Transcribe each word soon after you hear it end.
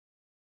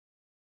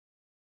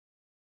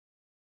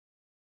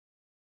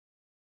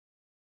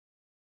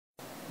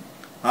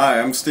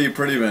Hi, I'm Steve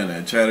Prettyman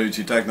at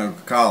Chattahoochee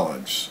Technical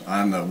College.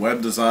 I'm the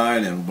Web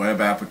Design and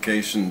Web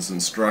Applications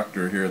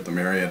instructor here at the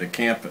Marietta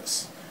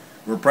campus.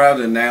 We're proud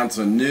to announce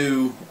a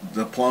new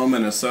Diploma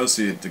and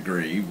Associate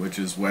degree, which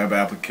is Web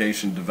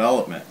Application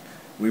Development.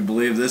 We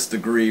believe this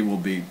degree will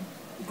be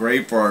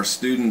great for our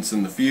students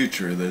in the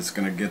future. That's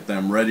going to get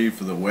them ready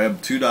for the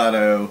Web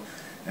 2.0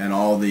 and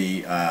all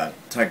the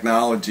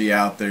technology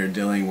out there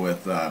dealing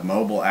with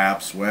mobile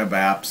apps, web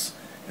apps,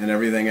 and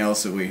everything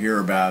else that we hear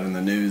about in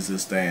the news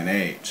this day and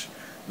age.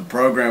 The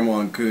program will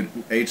include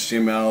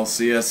HTML,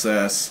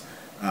 CSS,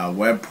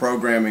 web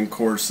programming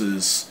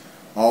courses,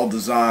 all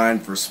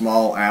designed for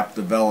small app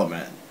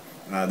development.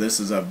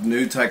 This is a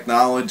new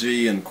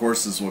technology, and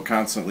courses will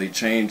constantly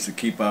change to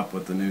keep up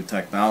with the new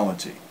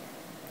technology.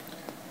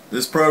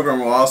 This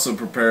program will also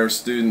prepare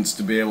students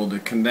to be able to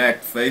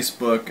connect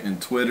Facebook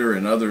and Twitter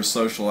and other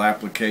social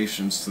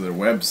applications to their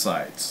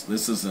websites.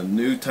 This is a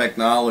new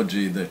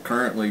technology that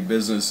currently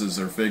businesses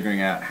are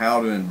figuring out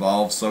how to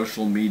involve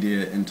social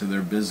media into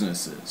their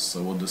businesses.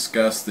 So we'll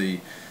discuss the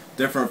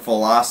different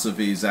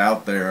philosophies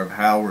out there of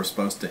how we're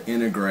supposed to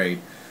integrate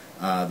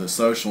the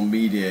social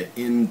media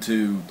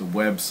into the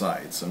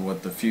websites and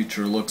what the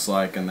future looks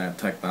like in that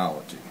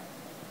technology.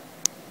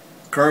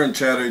 Current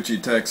Chattahoochee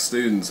Tech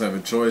students have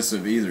a choice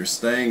of either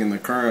staying in the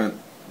current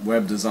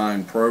web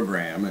design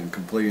program and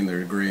completing their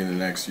degree in the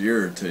next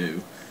year or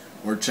two,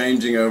 or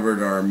changing over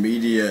to our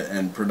media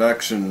and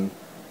production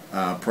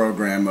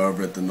program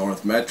over at the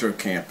North Metro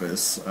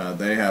campus.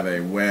 They have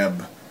a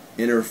web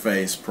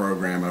interface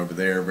program over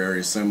there,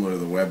 very similar to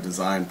the web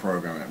design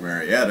program at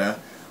Marietta,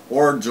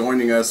 or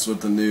joining us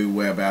with the new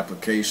web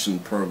application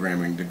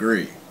programming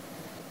degree.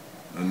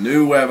 A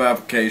new Web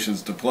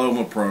Applications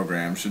Diploma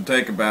program should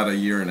take about a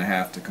year and a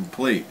half to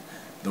complete.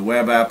 The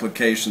Web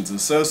Applications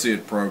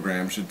Associate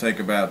program should take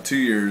about 2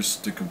 years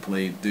to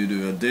complete due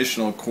to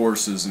additional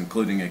courses,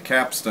 including a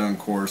capstone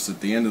course at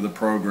the end of the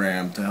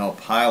program to help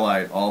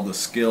highlight all the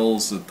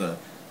skills that the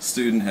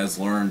student has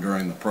learned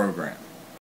during the program.